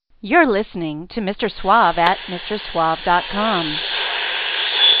You're listening to Mr. Suave at MrSuave.com.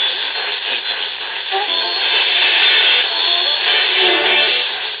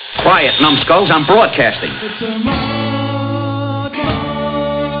 Quiet, numbskulls, I'm broadcasting. It's a mod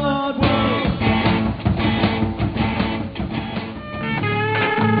world.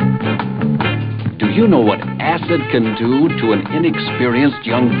 Do you know what acid can do to an inexperienced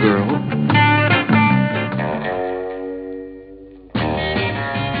young girl?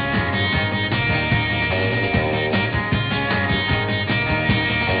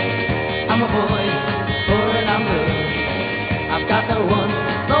 I'm a boy, poor and I'm blue. I've got no one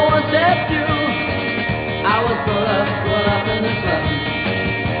except you. I was brought up in the slum,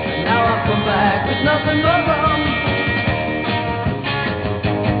 and now I've come back with nothing but rum.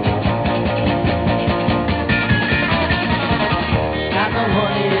 Got no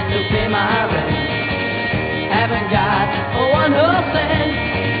money to pay my rent, haven't got a 1 cent.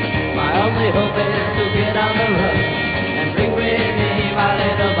 My only hope is to get on the run and bring with me my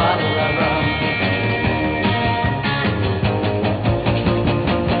little bottle of rum.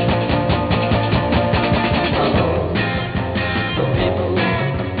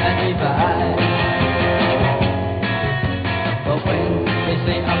 But when they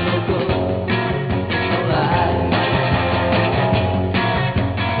say I'm no good, it's no lie.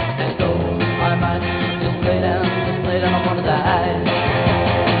 And so I might just lay down, I wanna die.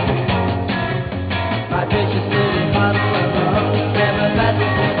 My precious little bottle of rum never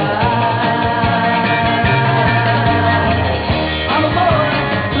passes me by. I'm a boy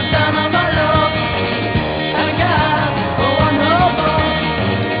who's down on my luck, and I got a 1 hope.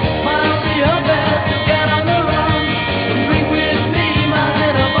 My only hope is to get on the run and bring with me my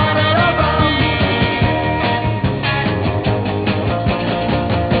little bottle of rum.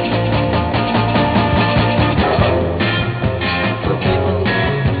 The people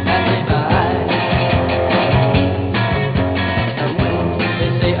pass me by, and when they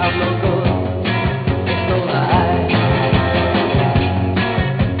say I'm no good, it's no lie.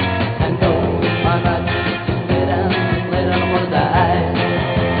 And though I might just lay down, I wanna die.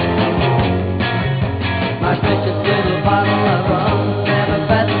 My precious little bottle of rum never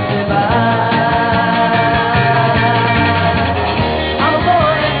passes me by. I'm a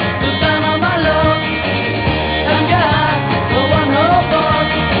boy who's down on my luck, and got the 1 hope.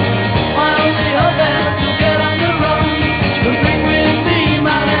 My only hope is to get on the run and bring with me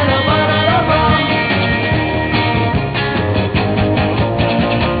my little bottle of rum.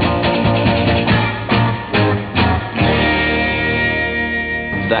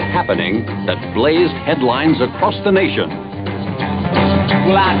 The happening that blazed headlines across the nation.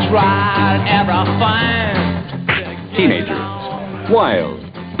 Well, I tried everything. Teenagers, wild,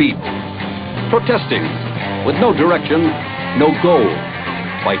 beat, protesting, with no direction, no goal,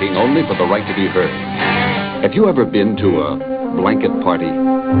 fighting only for the right to be heard. Have you ever been to a blanket party?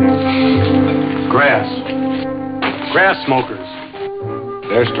 Grass smokers.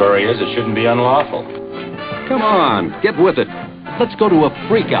 Their story is it shouldn't be unlawful. Come on, get with it. Let's go to a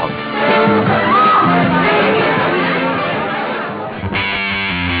freakout.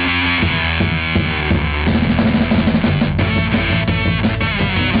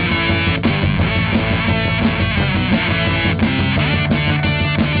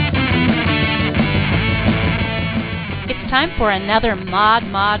 It's time for another Mod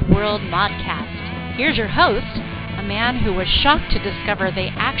World Modcast. Here's your host, a man who was shocked to discover they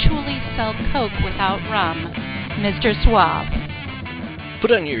actually sell Coke without rum, Mr. Suave.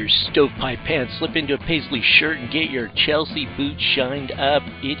 Put on your stovepipe pants, slip into a paisley shirt, and get your Chelsea boots shined up.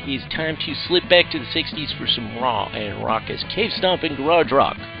 It is time to slip back to the 60s for some raw and raucous cave stomp and garage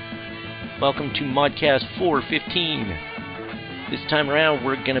rock. Welcome to Modcast 415. This time around,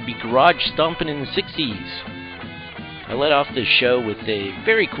 we're going to be garage stomping in the 60s. I let off this show with a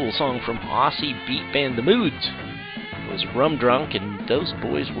very cool song from Aussie beat band The Moods. It was Rum Drunk, and those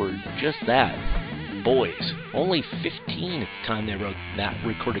boys were just that. Boys. Only 15 at the time they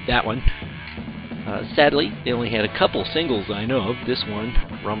recorded that one. Sadly, they only had a couple singles I know of. This one,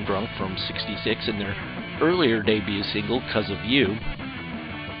 Rum Drunk from '66, and their earlier debut single, 'Cause of You.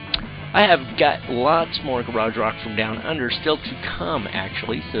 I have got lots more garage rock from down under still to come,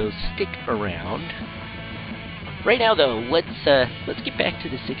 actually, so stick around. Right now, though, let's get back to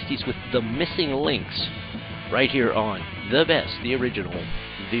the 60s with The Missing Links, right here on the best, the original,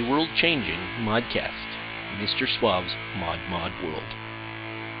 the world-changing Modcast, Mr. Suave's Mod World.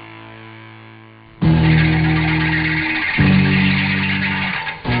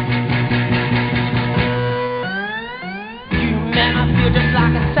 You man, I feel just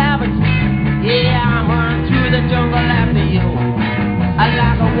like a savage. Yeah, I'm running through the jungle after you. I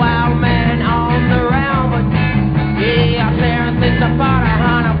like a wild man on the round, but yeah, I'm tearing things apart,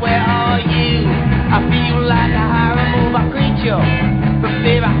 honey, where are you? I feel like a high remover creature, but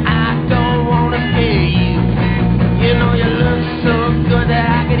baby, I don't wanna scare you. You know you look so good that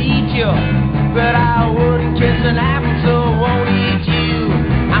I could eat you, but I wouldn't kiss an apple, so I won't eat you.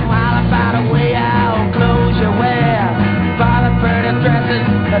 I'm wild about the way I'll clothes you wear, by the pretty dresses,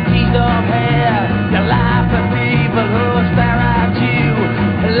 the teased up hair. You laugh at people who stare at you,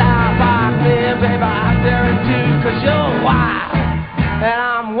 laugh at me, baby, I'm staring too, 'cause you're wild, and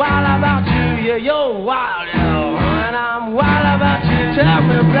I'm wild about you. Yeah, you're wild, yo, and I'm wild about you. Tell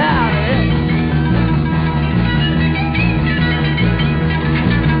me about it.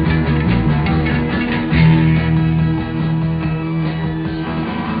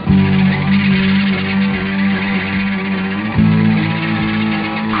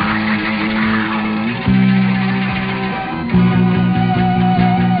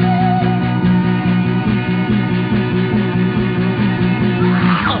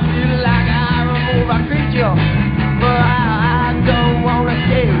 But I don't wanna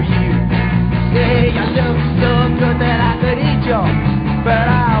scare you. Yeah, you look so good that I could eat you, but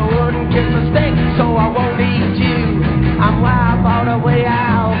I wouldn't kiss a steak, so I won't eat you. I'm wild for the way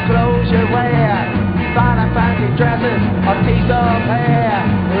I'll clothes you wear, by the fancy dresses or teased up hair.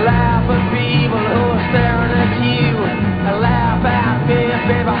 Laugh at people who are staring at you, laugh at me,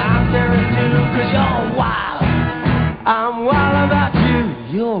 baby, I'm staring too, 'cause you're wild. I'm wild about you.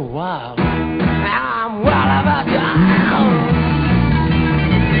 You're wild. I'm wild about you.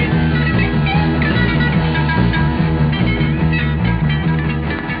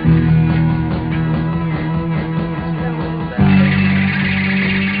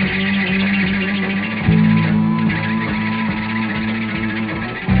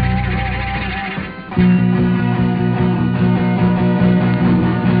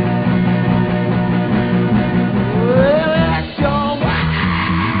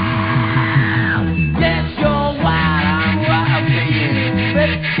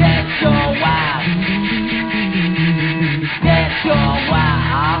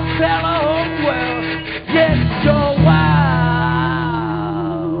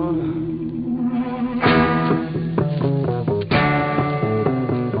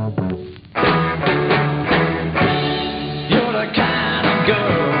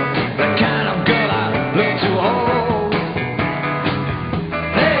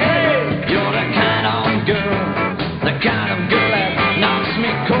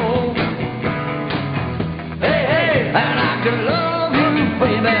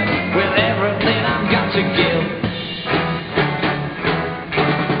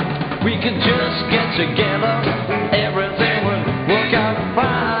 Together, everything would work out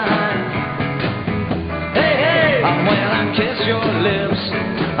fine. Hey, hey, and when I kiss your lips,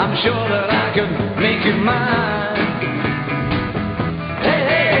 I'm sure that I could make you mine. Hey,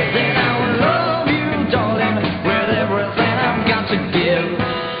 hey, then I will love you, darling, with everything I've got to give.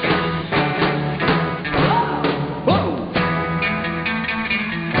 Whoa.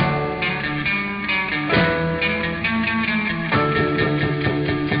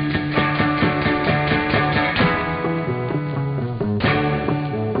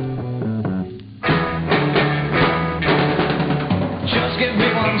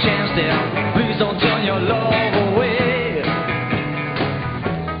 Please don't turn your love away.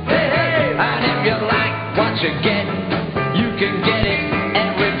 Hey, hey, and if you like what you get, you can get it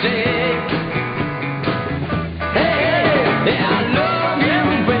every day. Hey, hey, yeah, I love you,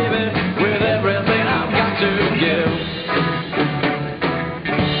 baby, with everything I've got to give.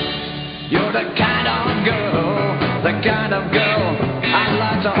 You're the kind of girl I'd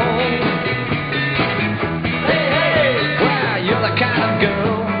like to hold. Hey, hey, well, you're the kind of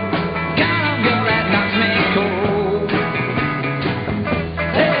girl that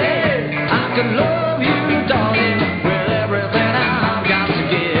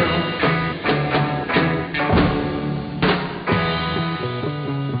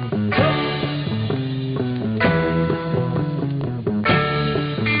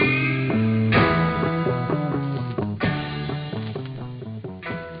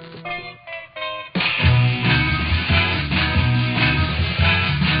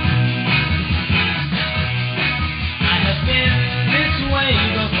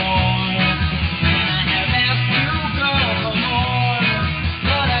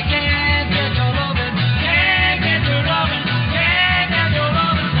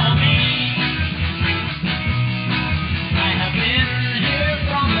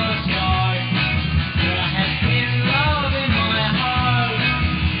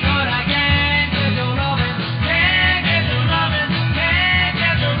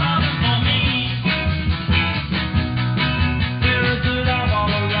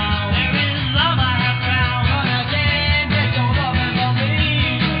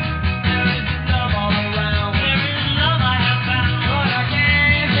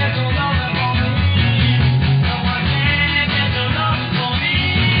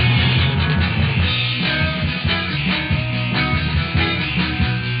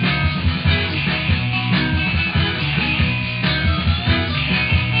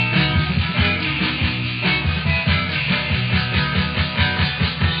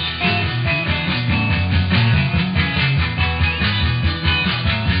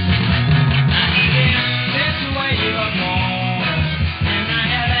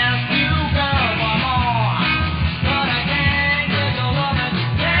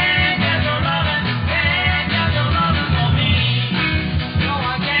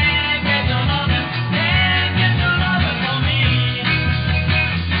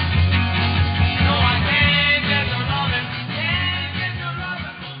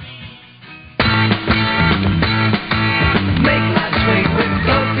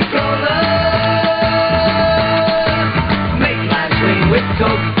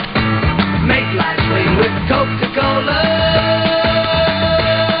Coke. Make life swing with Coca-Cola.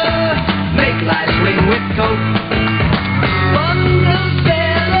 Make life swing with Coke. Bundle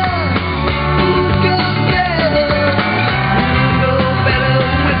better, who goes better? Who goes better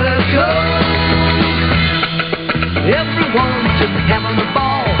with a Coke? Everyone just having a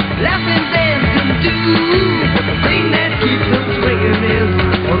ball, laughing, dancing too. But the thing that keeps them swinging is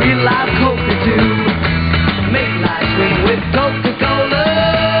a real live Coke or two. Make life swing with Coca-Cola.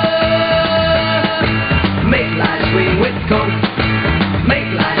 Make life swing with Coke. Make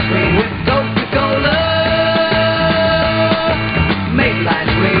life swing with Coca-Cola. Make life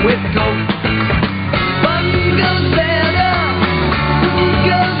swing with Coke. Fun goes better. Who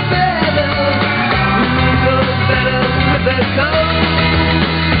goes better? Who goes better with a Coke?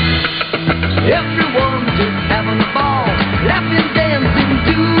 Everyone just having a ball, laughing, dancing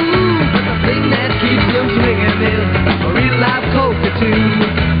too. But the thing that keeps them swinging is a real live Coke or two.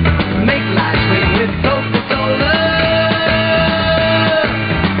 Make life swing with Coca-Cola.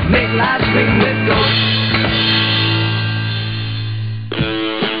 Make life swing with Coke.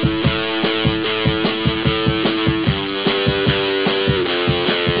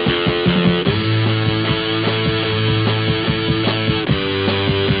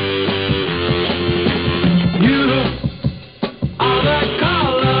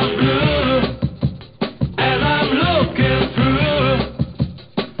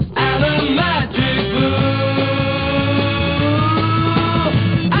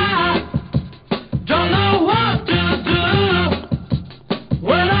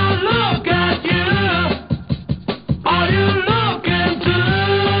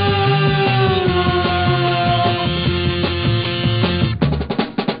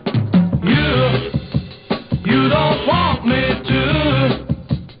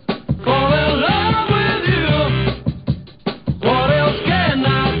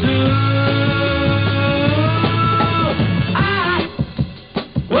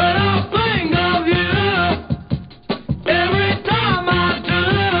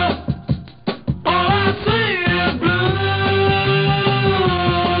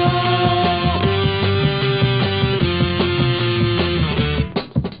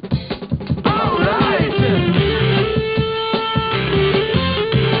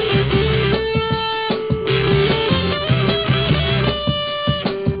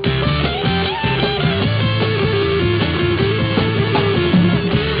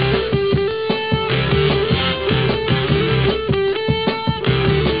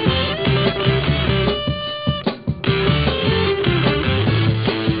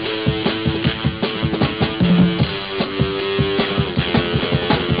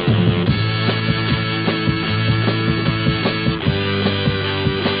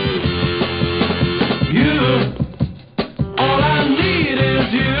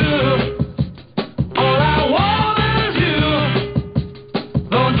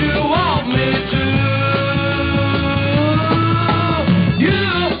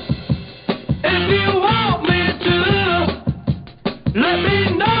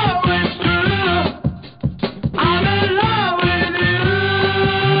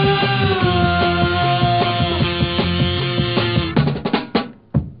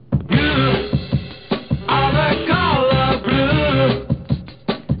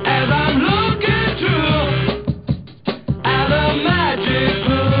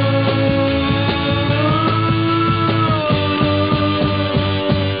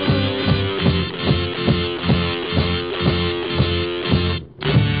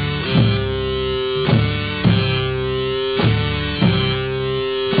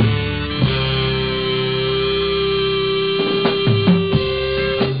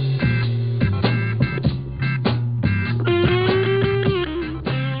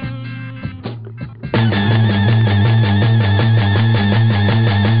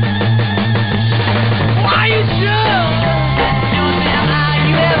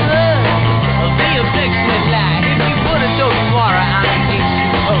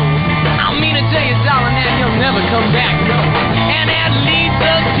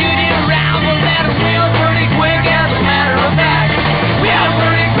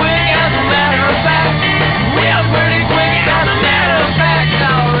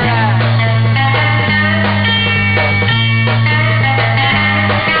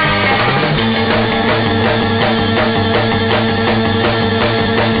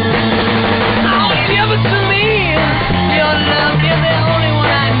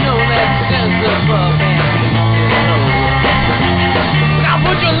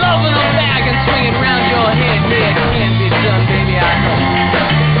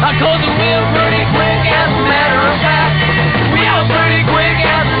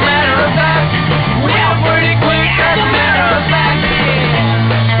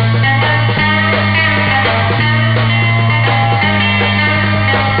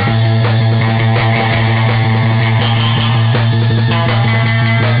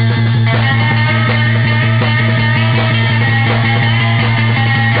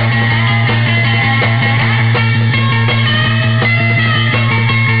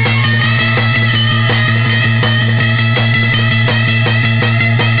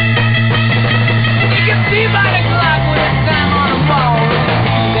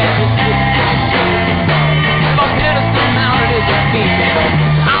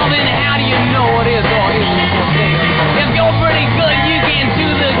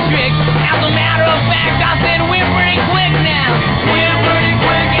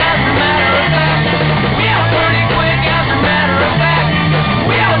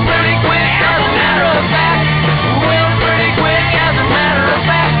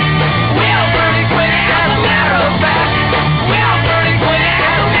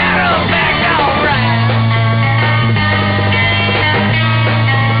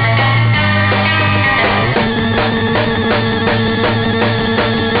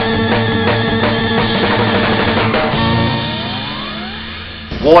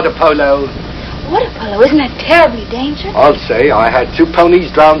 water polo. Water polo, isn't that terribly dangerous? I'll say I had 2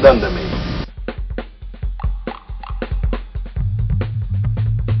 ponies drowned under me.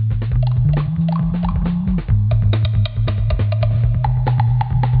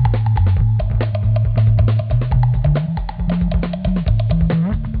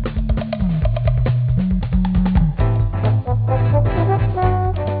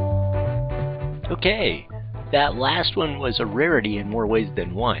 Okay, that last one was a rarity in more ways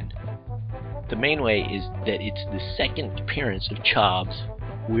than one. The main way is that it's the second appearance of Chob's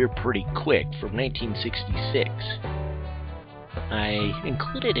We're Pretty Quick from 1966. I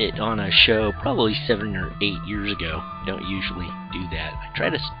included it on a show probably 7 or 8 years ago. I don't usually do that. I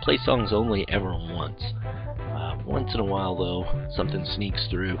try to play songs only ever once. Once in a while, though, something sneaks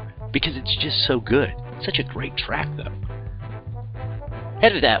through because it's just so good. Such a great track, though.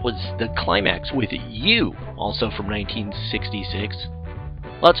 Ahead of that was The Climax with You, also from 1966.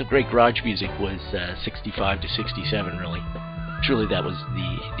 Lots of great garage music was 65 to 67, really. Truly, that was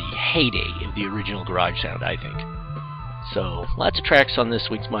the heyday of the original garage sound, I think. So, lots of tracks on this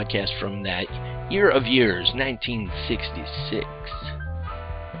week's podcast from that year of years, 1966.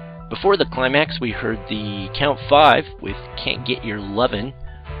 Before The Climax, we heard the Count 5 with Can't Get Your Lovin'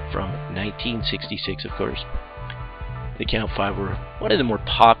 from 1966, of course. The Count 5 were one of the more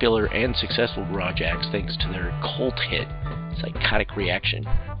popular and successful garage acts thanks to their cult hit, Psychotic Reaction.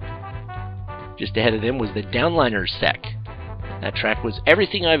 Just ahead of them was the Downliners Sec. That track was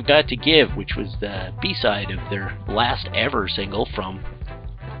Everything I've Got to Give, which was the B-side of their last ever single from,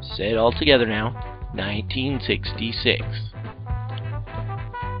 say it all together now, 1966.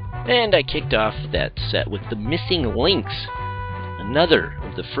 And I kicked off that set with the Missing Links, another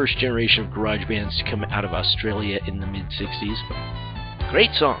of the first generation of garage bands to come out of Australia in the mid-60s.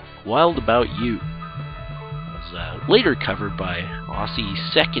 Great song, Wild About You. It was later covered by Aussie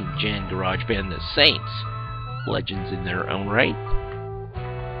second-gen garage band The Saints, legends in their own right.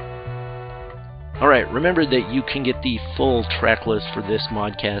 Alright, remember that you can get the full track list for this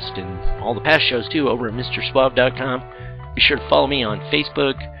modcast and all the past shows too over at MrSuave.com. Be sure to follow me on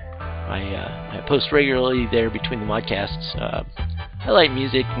Facebook. I post regularly there between the modcasts. Highlight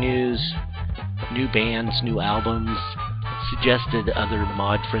music, news, new bands, new albums, suggested other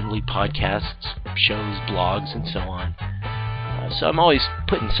mod-friendly podcasts, shows, blogs, and so on. So I'm always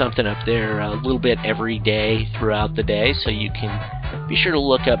putting something up there a little bit every day throughout the day, so you can be sure to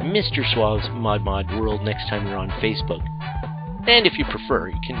look up Mr. Suave's Mod World next time you're on Facebook. And if you prefer,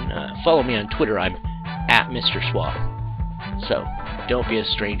 you can follow me on Twitter. I'm at Mr. Suave. So, don't be a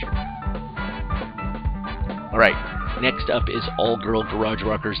stranger. Alright, next up is all-girl garage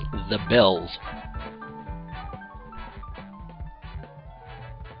rockers, The Bells.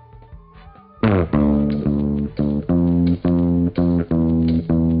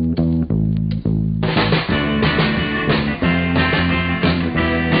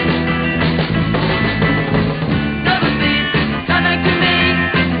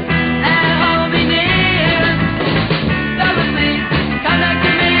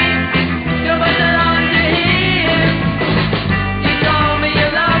 You told me you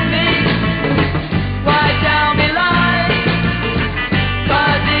loved me.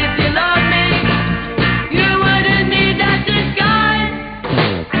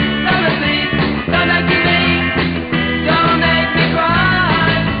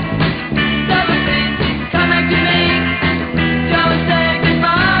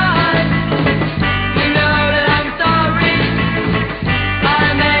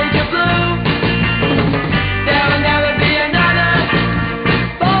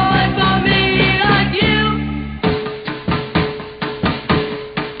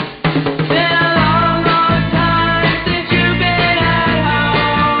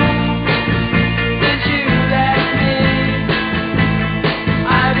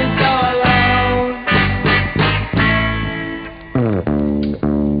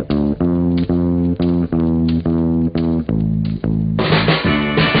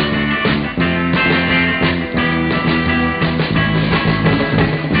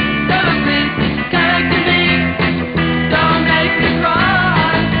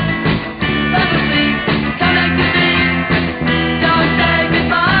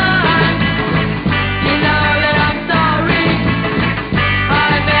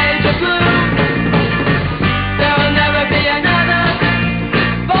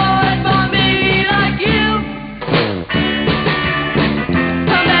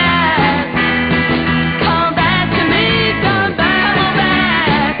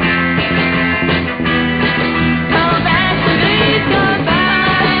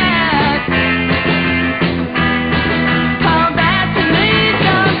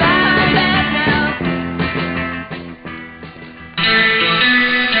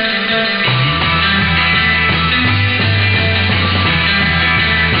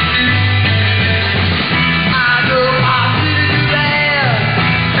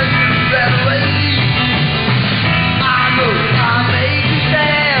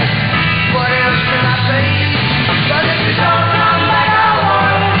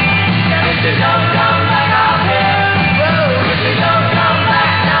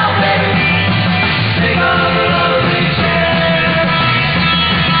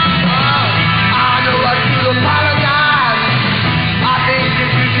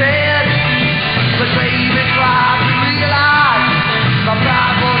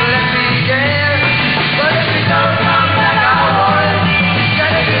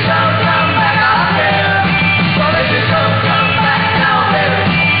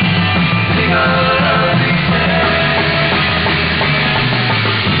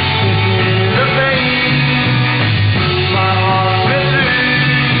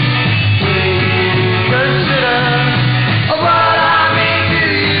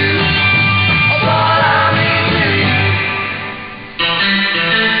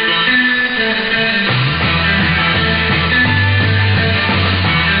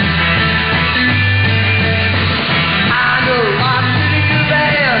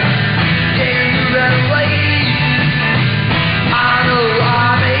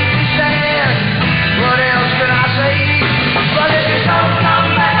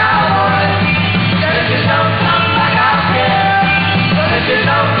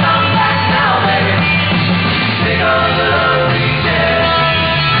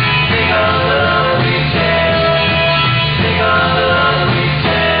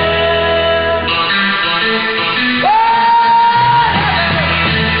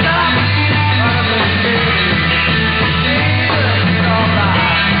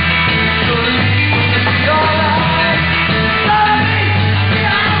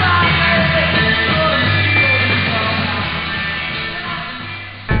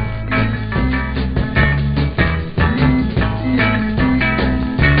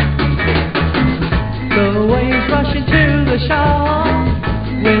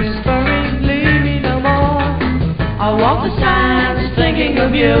 off the signs, thinking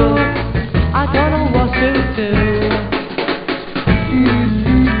of you. I don't know what to do.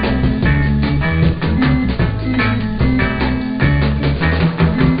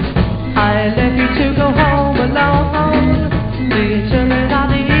 I left you to go home alone. You turned it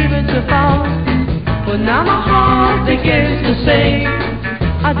on even to phone. But now my heart begins to sing.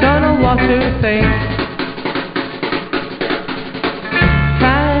 I don't know what to think.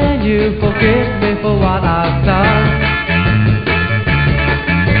 Can you forgive me for what I've done?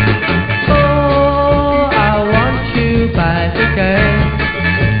 Oh, I want you back again.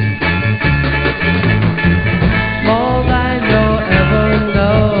 More than you'll ever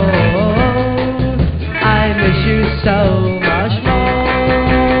know. I miss you so much more.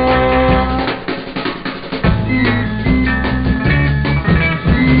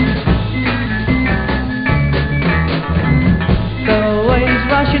 The waves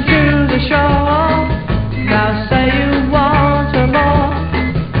rushing to the shore. Now say you want her more.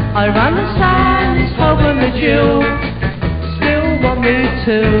 I run the sands hoping that you still want me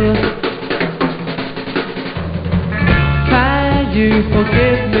to. Can you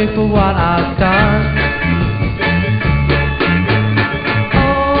forgive me for what I've done? Oh,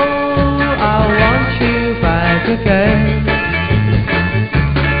 I want you back again.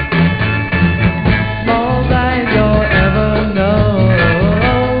 More than you'll ever know.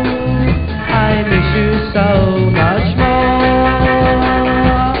 I miss you so much more.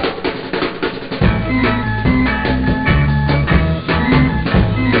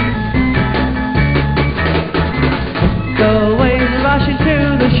 The waves rushing to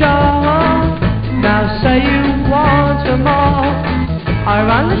the shore. Now say you want some more. I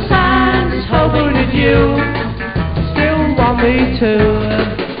run the sands hoping that you still want me to.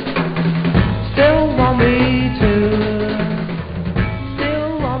 Still want me to. Still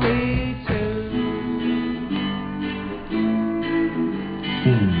want me to.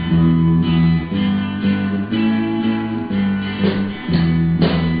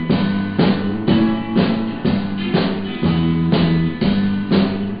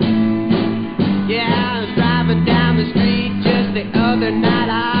 Yeah, I was driving down the street just the other night.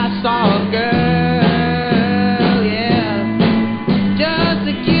 I saw a girl, yeah, just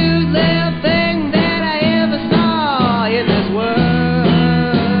a cute little thing that I ever saw in this world,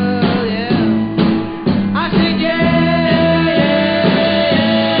 yeah. I said, yeah,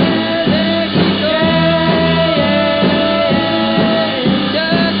 there she goes,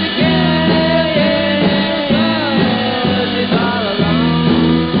 just a girl, yeah, she's all alone.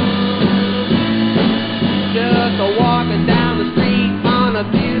 Just a walking down the street on a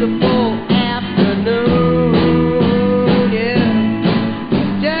beautiful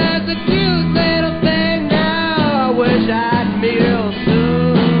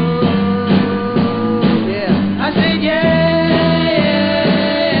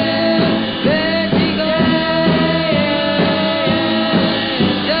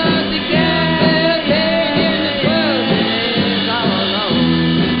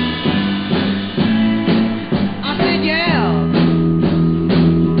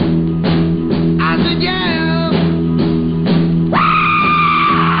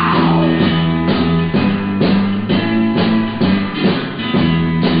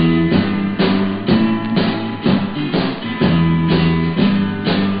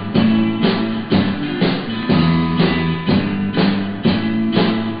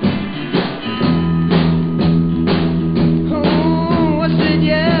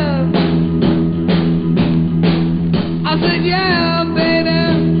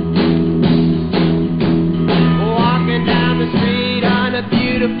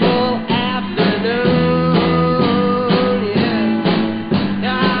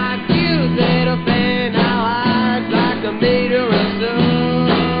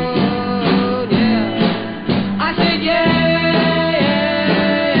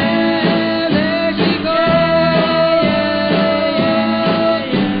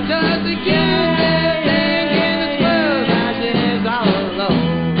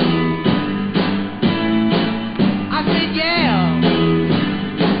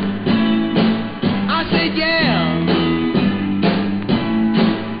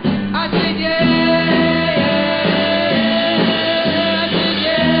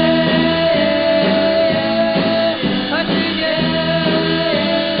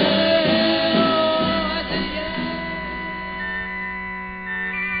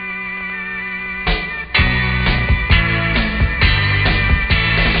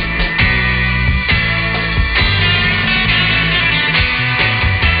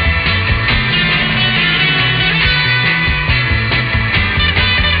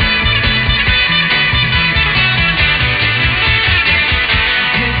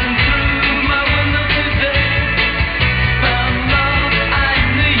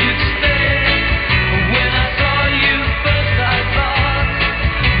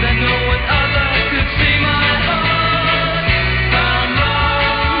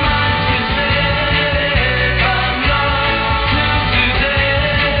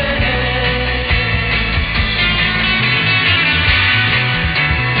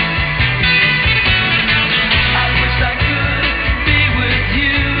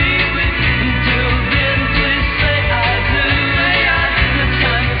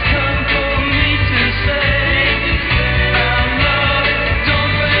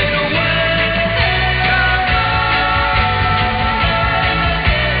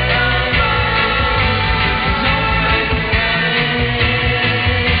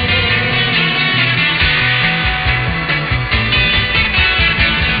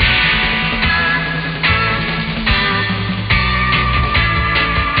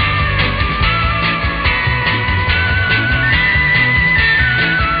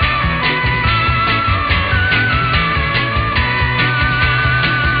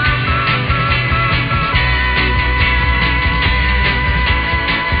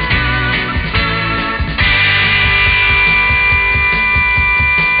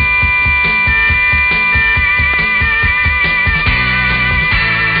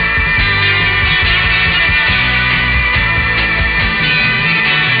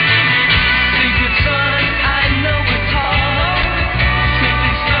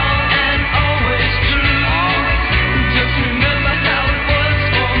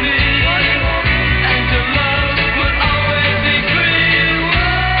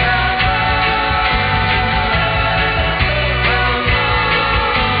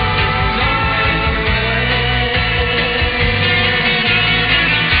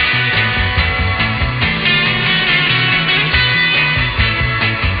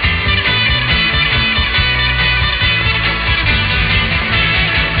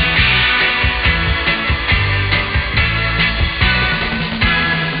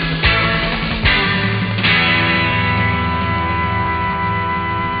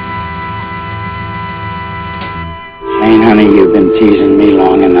Honey, you've been teasing me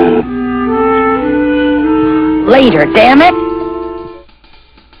long enough. Later, damn it!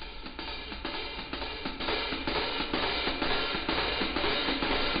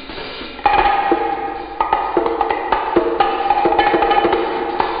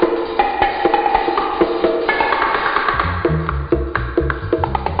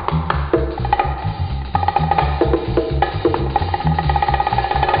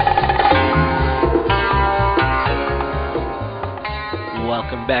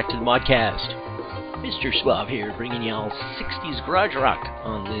 Welcome back to the Modcast. Mr. Suave here, bringing y'all 60s garage rock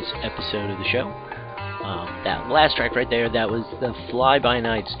on this episode of the show. That last track right there, that was the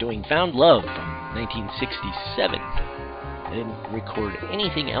Fly-By-Nights doing Found Love from 1967. I didn't record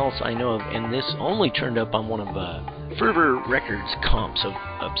anything else I know of, and this only turned up on one of Fervor Records' comps of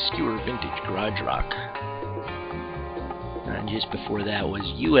obscure vintage garage rock. And just before that was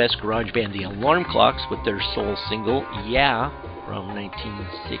U.S. garage band The Alarm Clocks with their sole single, Yeah, from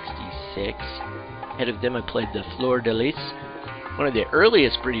 1966. Ahead of them I played the Fleur de Lis, one of the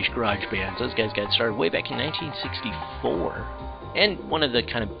earliest British garage bands. Those guys got started way back in 1964. And one of the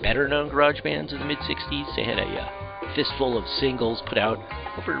kind of better known garage bands of the mid-60s. They had a fistful of singles put out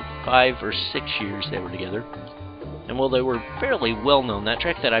over 5 or 6 years they were together. And while they were fairly well known, that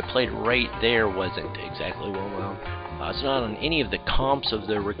track that I played right there wasn't exactly well known. It's not on any of the comps of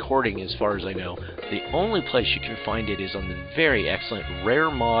their recording as far as I know. The only place you can find it is on the very excellent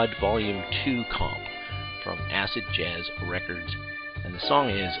Rare Mod Volume 2 comp from Acid Jazz Records. And the song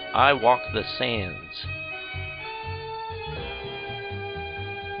is I Walk the Sands.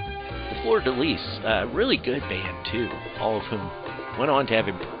 The Fleur de Lis, a really good band too, all of whom went on to have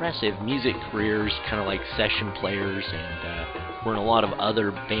impressive music careers, kind of like session players, and were in a lot of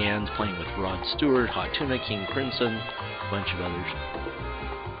other bands, playing with Rod Stewart, Hot Tuna, King Crimson, a bunch of others.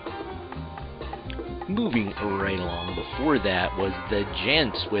 Moving right along, before that was The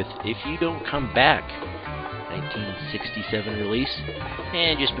Gents with If You Don't Come Back, 1967 release.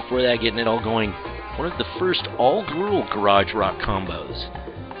 And just before that, getting it all going, one of the first all-girl garage rock combos.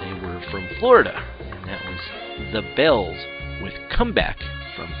 They were from Florida, and that was The Bells with Comeback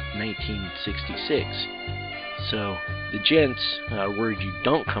from 1966. So, the Gents are worried you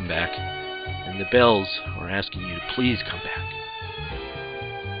don't come back, and the Bells are asking you to please come back.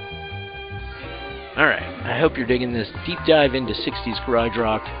 Alright, I hope you're digging this deep dive into 60s garage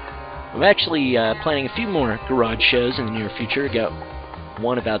rock. I'm actually planning a few more garage shows in the near future. Got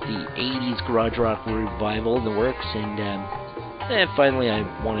one about the 80s garage rock revival in the works, and finally I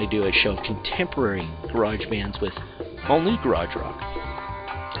want to do a show of contemporary garage bands with all new garage rock.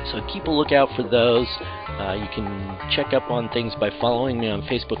 So keep a lookout for those. You can check up on things by following me on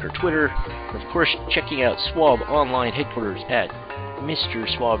Facebook or Twitter. And of course, checking out Swab online headquarters at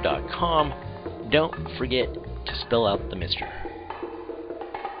MrSwab.com. Don't forget to spell out the Mr.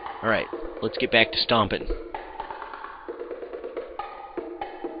 Alright, let's get back to stomping.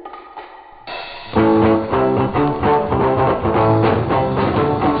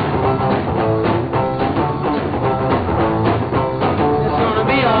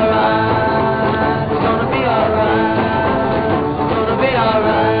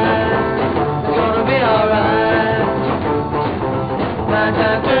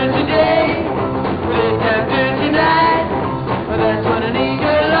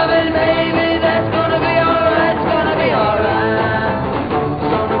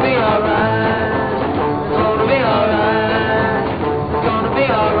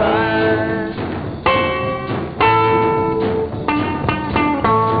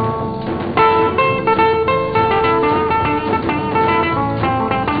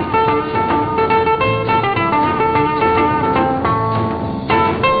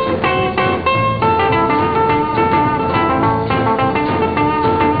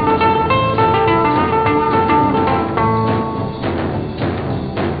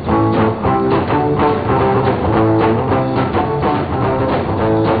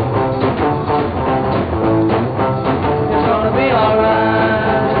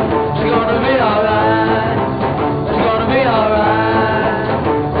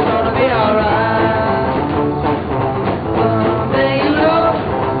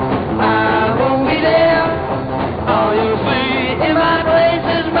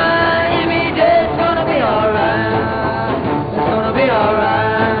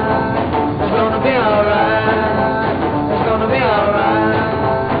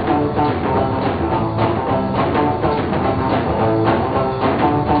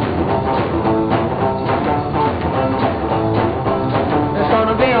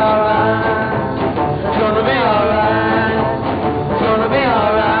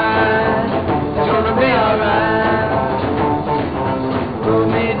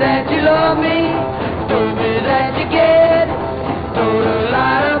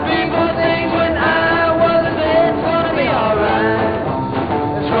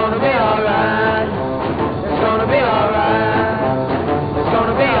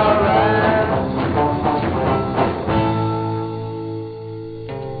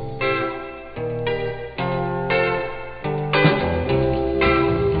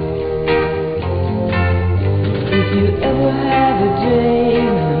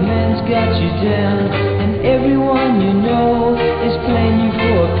 down, and everyone you know is playing you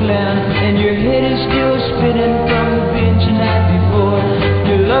for a clown, and your head is still spinning from the binge the night before.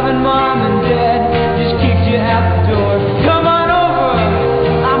 Your loving mom and dad just kicked you out the door. Come on over,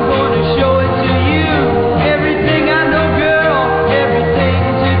 I'm going to show it to you. Everything I know, girl, everything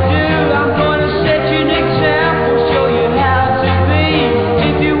to do. I'm going to set you an example, show you how to be.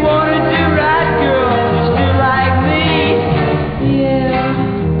 If you want to do right, girl, just do like me. Yeah.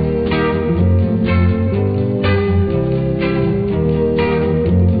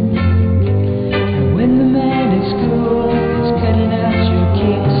 And when the man at school is cutting out your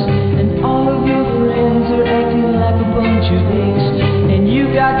kicks, and all of your friends are acting like a bunch of dicks, and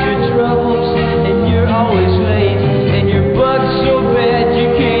you got your troubles, and you're always late, and your bug's so bad you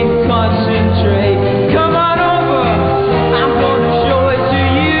can't concentrate. Come on over, I'm gonna show it to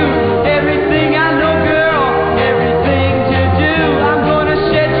you. Everything I know, girl, everything to do. I'm gonna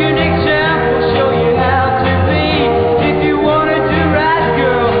set you an example, show you how to be. If you wanna do right,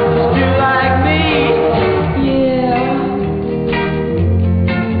 girl, just do like me. Yeah.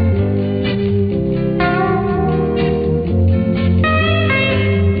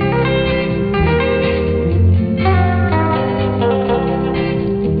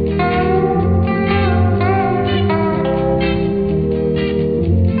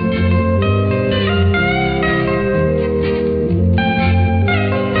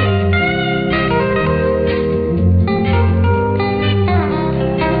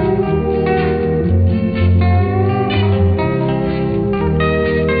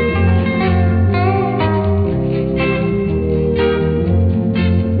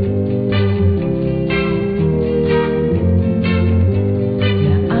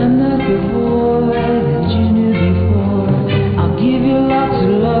 I'm not the boy that you knew before. I'll give you lots of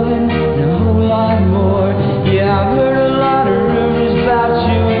loving and a whole lot more. Yeah, I've heard a lot of rumors about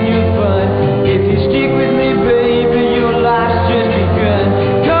you and your fun. If you stick with me, baby, your life's just begun.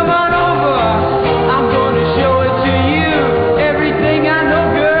 Come on over, I'm gonna show it to you. Everything I know,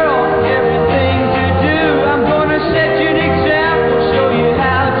 girl, everything to do. I'm gonna set you an example, show you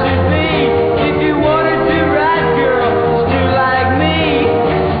how to be. If you wanna do right, girl, just do like me.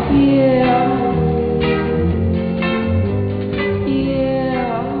 Yeah.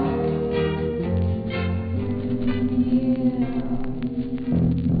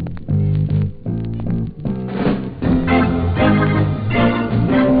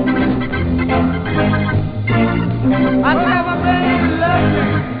 I never been lucky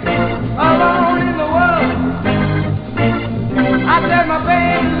alone in the world. I said my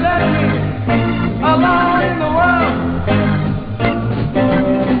baby lucky alone in the world.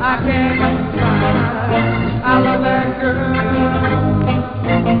 I can't find. I love that girl.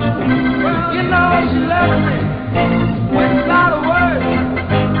 Well, you know she loves me without a word.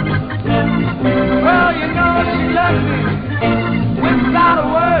 Well, you know she loves me without a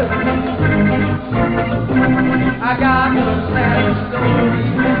word. I got no sad story.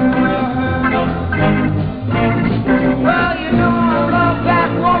 Well, you know I love that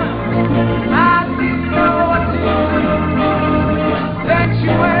woman. I didn't know what to do. Then she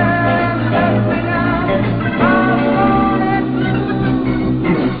went and left me now. I'm alone and blue.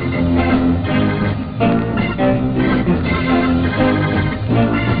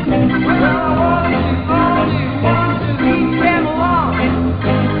 Well, I was the only one till he came along.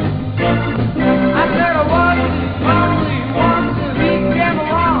 I said I was the only one till he came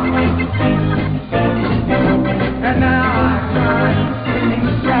along. And now I try to sing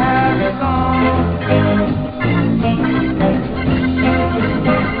a sad song.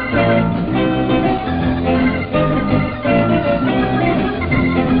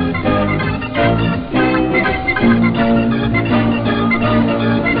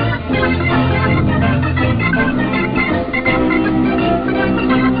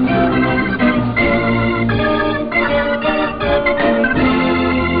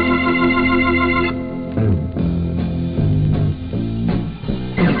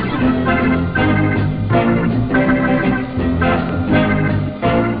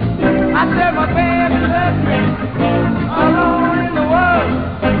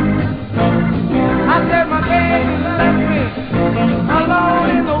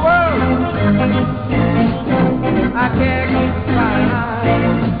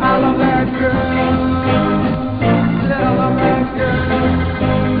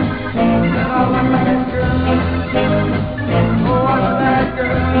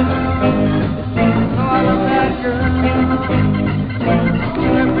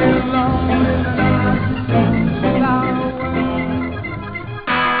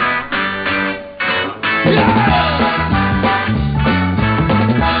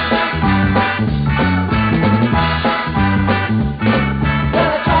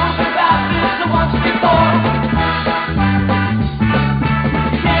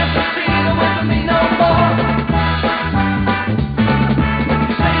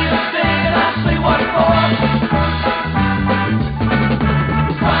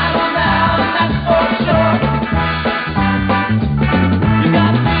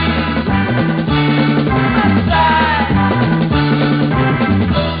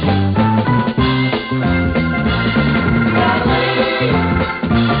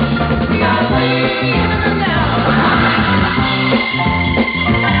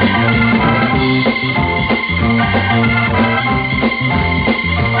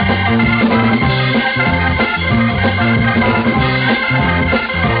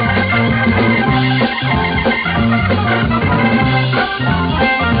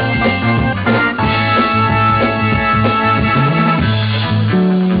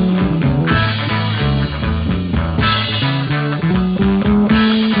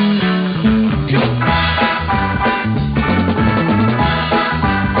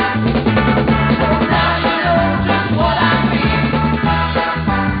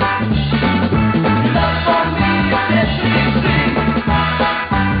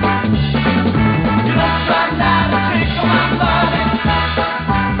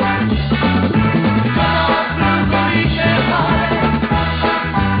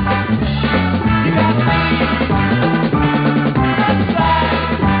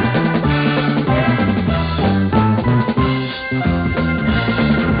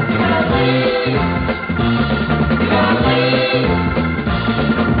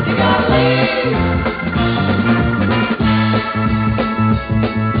 What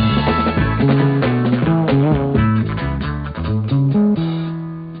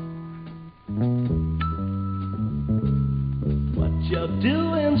you're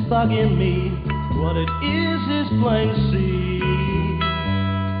doing's bugging me. What it is plain to see.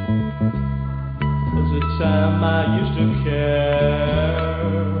 There's a time I used to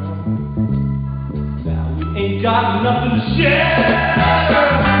care. Now we ain't got nothing to share.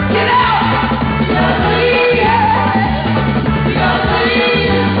 Get out! You're bleeding. You're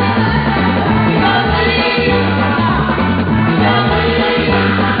bleeding. You're bleeding. You're bleeding. You're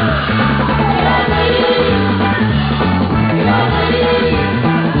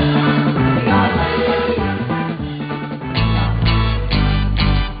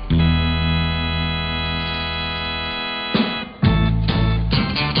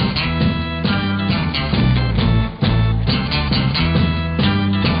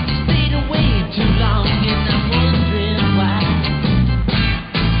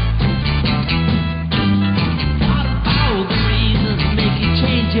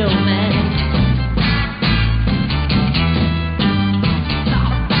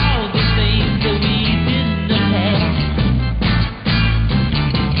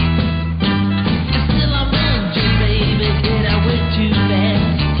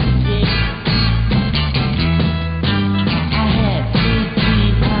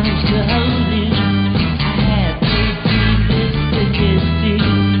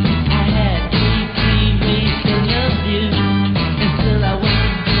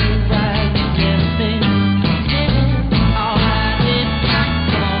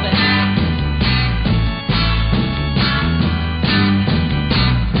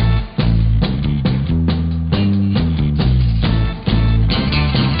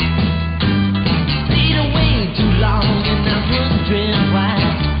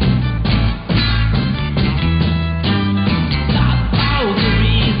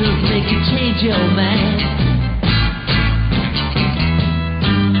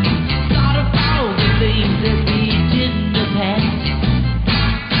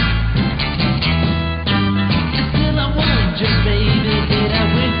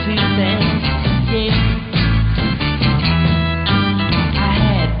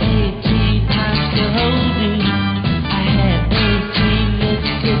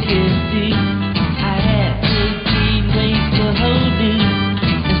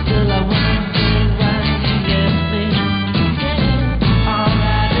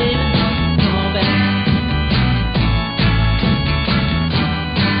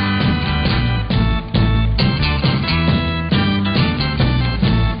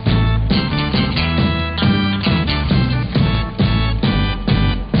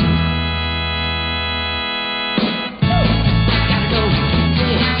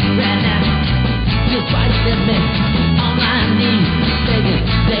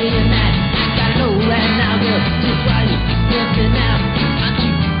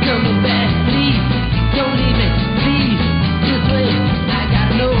You're bleeding.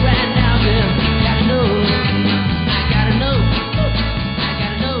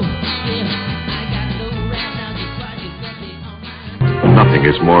 Nothing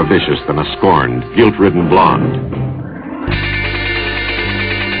is more vicious than a scorned, guilt-ridden blonde.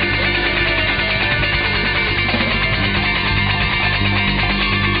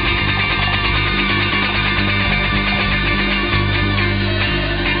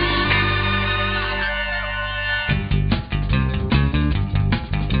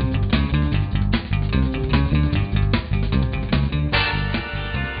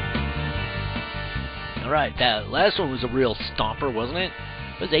 Alright, that last one was a real stomper, wasn't it?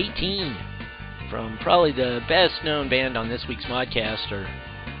 It was 18 from probably the best known band on this week's Modcast, or,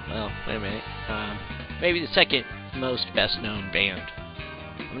 well, wait a minute, maybe the second most best known band.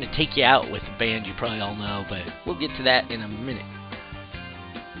 I'm going to take you out with a band you probably all know, but we'll get to that in a minute.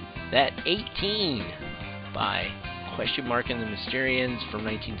 That 18 by Question Mark and the Mysterians from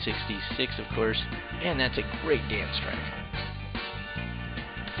 1966, of course, and that's a great dance track.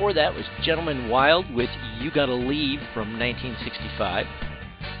 Before that was Gentleman Wild with You Gotta Leave from 1965.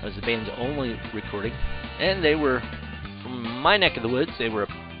 That was the band's only recording. And they were, from my neck of the woods, they were a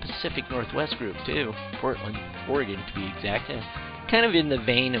Pacific Northwest group too. Portland, Oregon to be exact. And kind of in the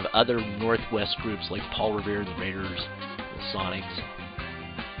vein of other Northwest groups like Paul Revere, the Raiders, the Sonics.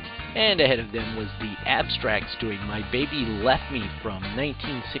 And ahead of them was the Abstracts doing My Baby Left Me from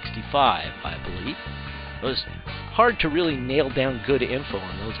 1965, I believe. It was hard to really nail down good info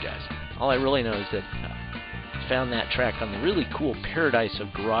on those guys. All I really know is that I found that track on the really cool Paradise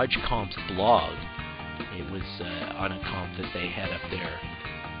of Garage Comp's blog. It was on a comp that they had up there.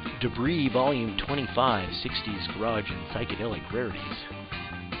 Debris Volume 25, 60s Garage and Psychedelic Rarities.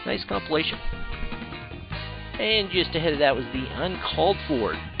 Nice compilation. And just ahead of that was the Uncalled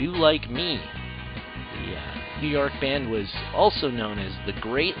For, Do Like Me. The New York band was also known as the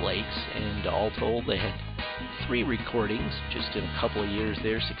Great Lakes, and all told they had 3 recordings just in a couple of years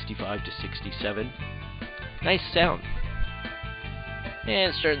there, 65 to 67. Nice sound.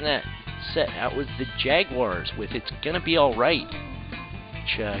 And starting that set out was the Jaguars with It's Gonna Be Alright,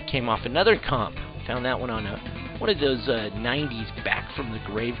 which came off another comp. Found that one on one of those 90s Back from the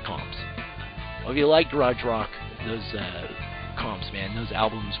Grave comps. Well, if you like garage rock, those comps, man, those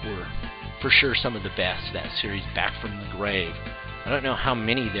albums were for sure some of the best. That series Back from the Grave. I don't know how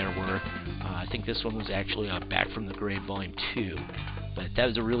many there were. I think this one was actually on Back from the Grave Volume 2. But that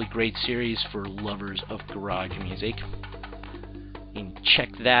was a really great series for lovers of garage music. You can check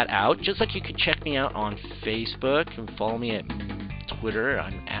that out, just like you could check me out on Facebook and follow me at Twitter.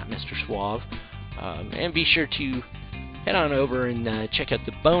 I'm at Mr. Suave. And be sure to head on over and check out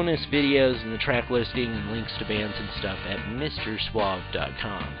the bonus videos and the track listing and links to bands and stuff at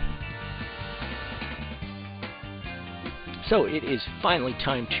MrSuave.com. So it is finally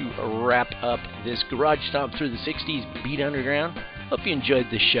time to wrap up this garage stomp through the 60s Beat Underground. Hope you enjoyed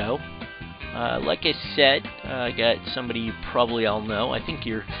the show. Like I said, I got somebody you probably all know. I think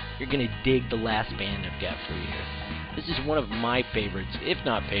you're gonna dig the last band I've got for you here. This is one of my favorites, if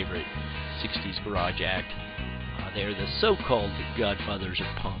not favorite, 60s garage act. They're the so-called godfathers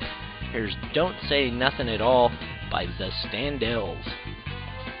of punk. Here's Don't Say Nothing at All by the Standells.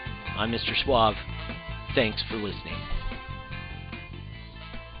 I'm Mr. Suave. Thanks for listening.